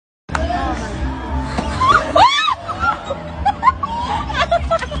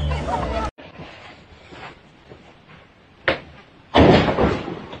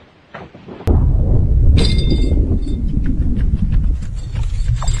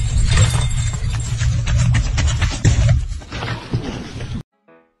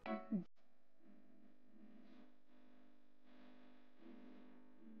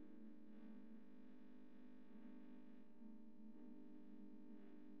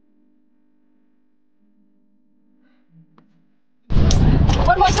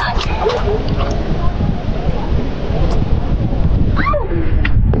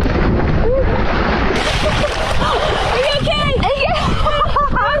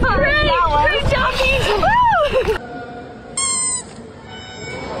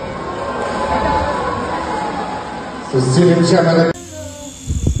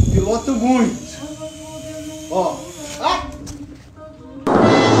Piloto muito. Ó. Ah!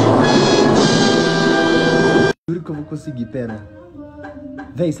 Juro que eu vou conseguir, pera.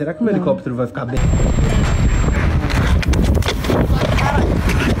 Véi, será que o meu helicóptero vai ficar bem?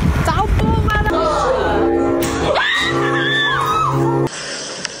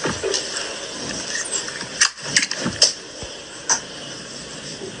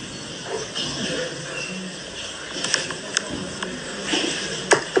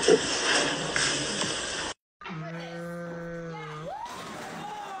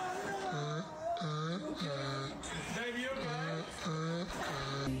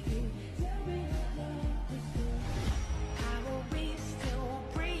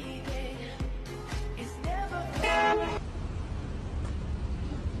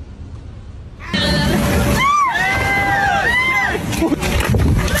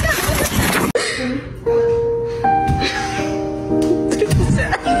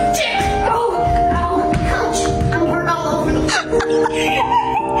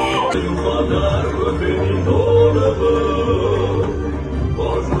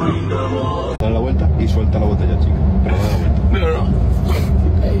 Da la vuelta y suelta la botella, chica. Pero da la vuelta.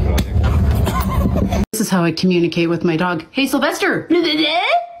 No. This is how I communicate with my dog. Hey, Sylvester!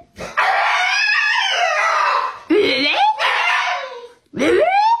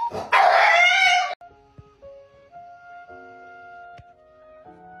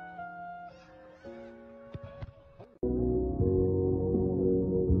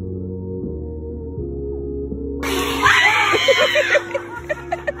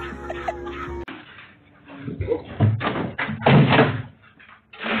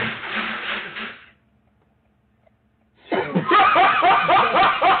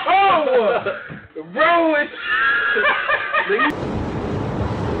 Bro, it's...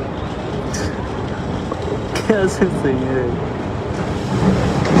 ¿Qué hace el señor?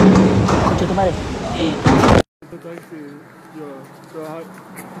 Escucha tu madre.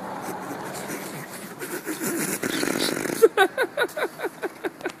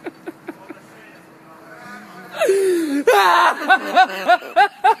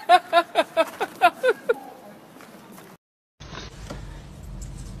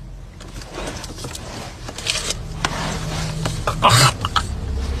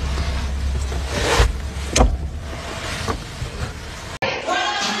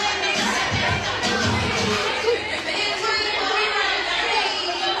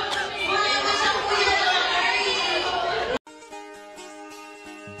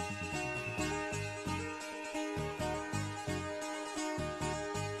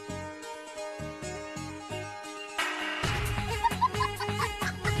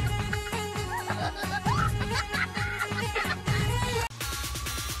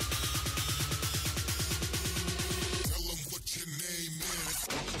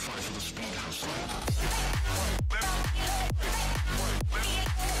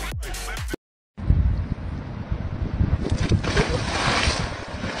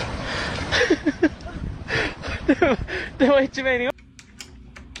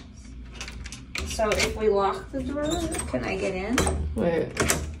 So if we lock the door, can I get in? Wait.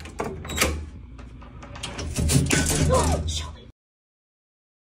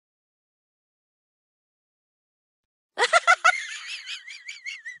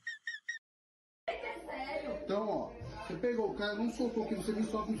 Então, ó, você pegou o cara, não soltou aqui, você não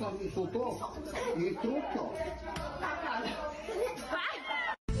soltou, e entrou aqui, ó.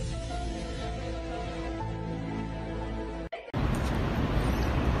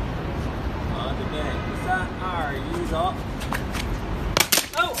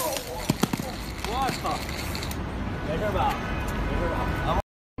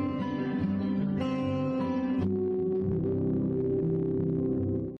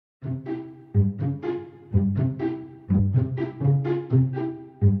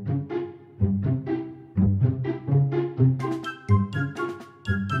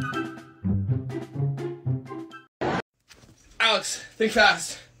 Alex, think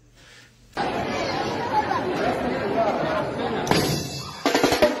fast.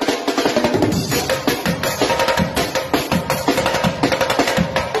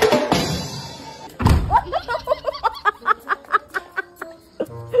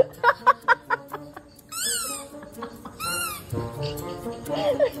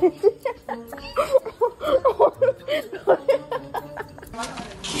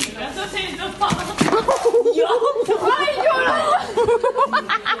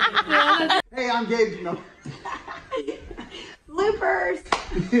 Hey, I'm Gabe, you know. Bloopers!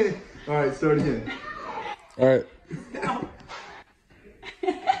 Alright, start again. Alright.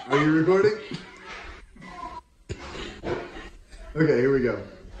 Are you recording? Okay, here we go.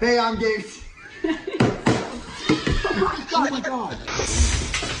 Hey, I'm Gates. Oh my god.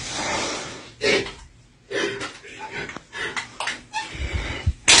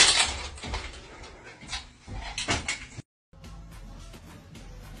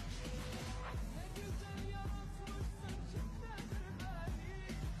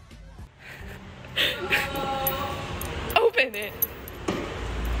 Open it.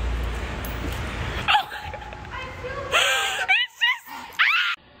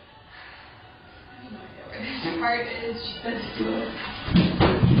 Heart is just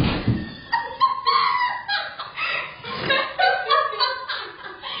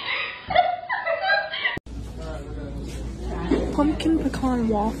Pumpkin pecan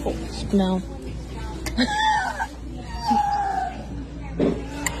waffles. No.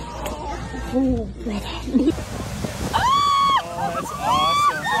 Oh, brother. Oh, that's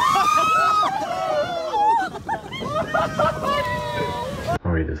awesome.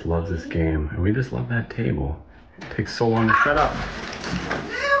 Oh, he just loves this game, and we just love that table. It takes so long to set up.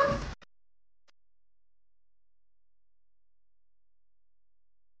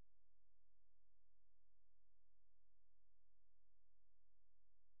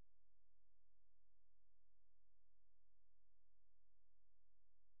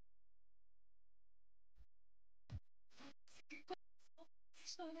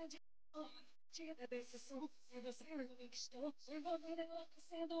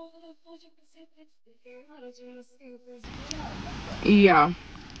 Yeah.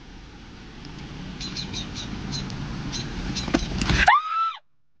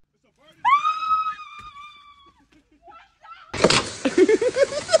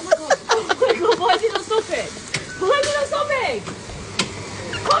 Why is it not stopping? Why is it not stopping?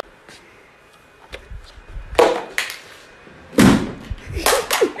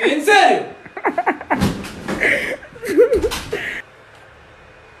 ¿En serio?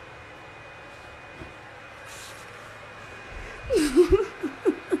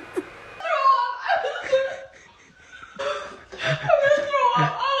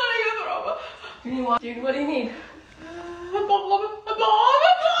 Dude, what do you need?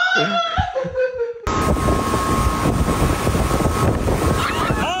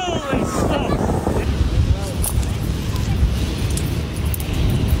 Holy stuff!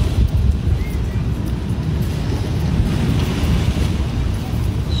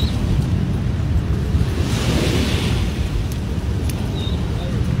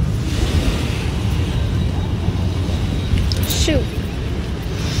 Shoot.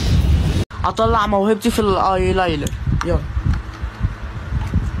 اطلع موهبتي في الايلاينر. يلا.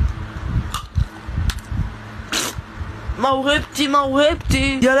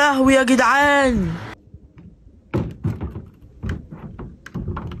 موهبتي يا لهوي يا جدعان.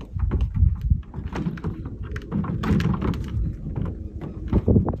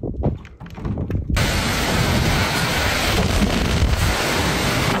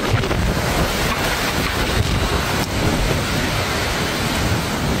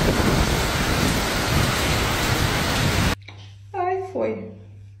 Ai, foi.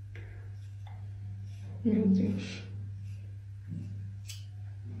 Meu Deus.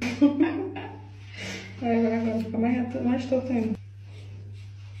 Agora fica mais torto ainda.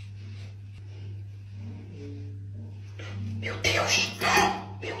 Meu Deus!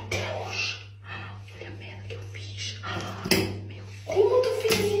 Meu Deus! Olha a merda que eu fiz. Como tu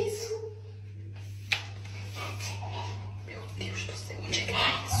fez isso? Meu Deus do céu, onde é que tá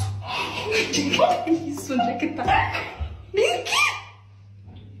isso? Onde é que tá isso? Onde é que tá? Vem aqui!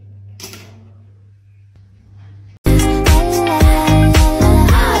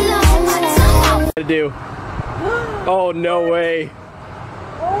 To do. Oh, no way.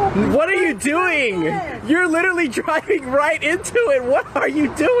 What are you doing? You're literally driving right into it. What are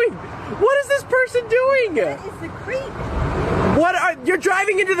you doing? What is this person doing? That is the creek. What are you're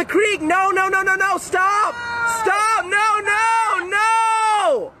driving into the creek? No, no, no, no, no. Stop. Stop. No, no,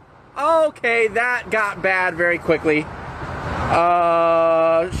 no. Okay, that got bad very quickly.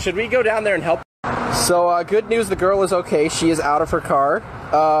 Should we go down there and help? So, good news, the girl is okay. She is out of her car,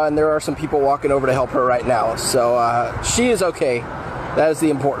 and there are some people walking over to help her right now. So, she is okay. That is the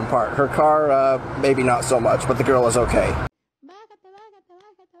important part. Her car, maybe not so much, but the girl is okay.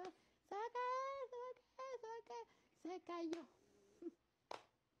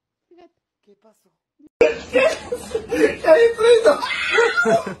 ¿Qué pasó?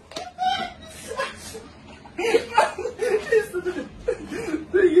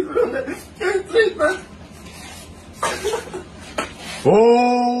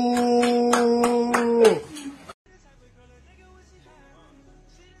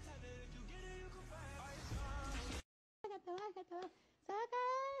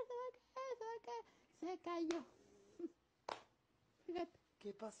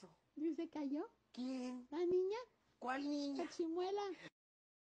 pasó? ¿Se cayó? ¿Quién? ¿La niña? ¿Cuál niña? ¿La chimuela?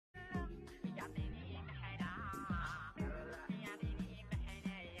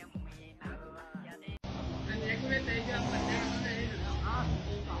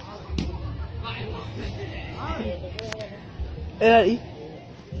 Ahí.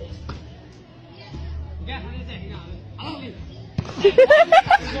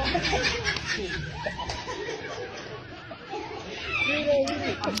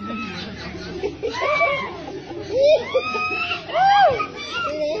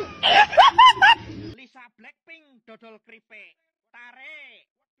 Lisa Blackpink dodol kripik. Tarik.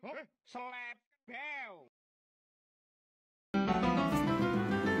 Seleb bew.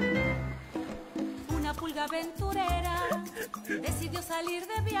 Una pulga aventurera decidió salir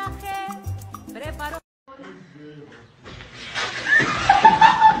de viaje. Preparó.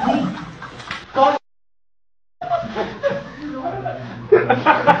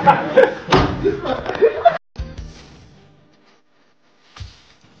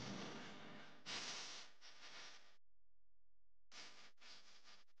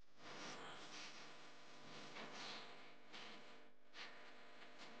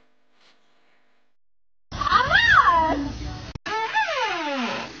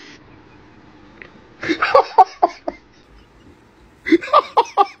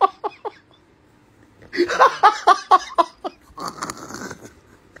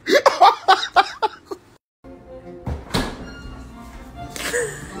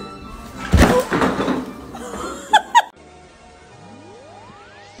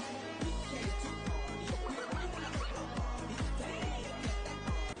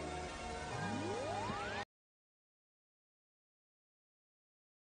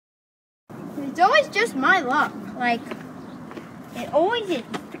 It's always just my luck. Like, it always is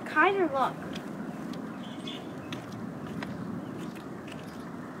the kind of luck.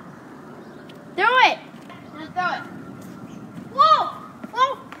 Throw it! Now throw it. Whoa!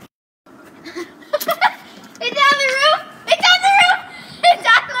 Whoa! It's on the roof! It's on the roof! It's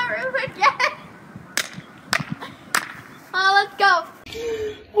on the roof again! Oh, let's go.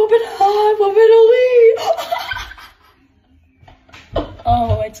 Whoop it high, whoop it away.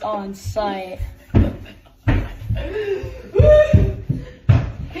 Oh, it's on site.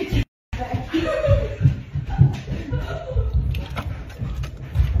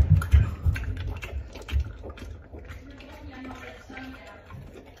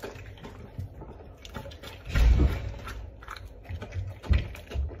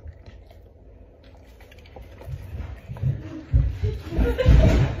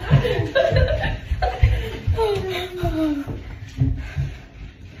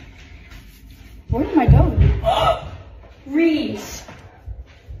 Where am I going? Reese!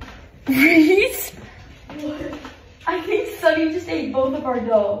 Reese? I think Sunny just ate both of our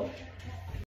dough.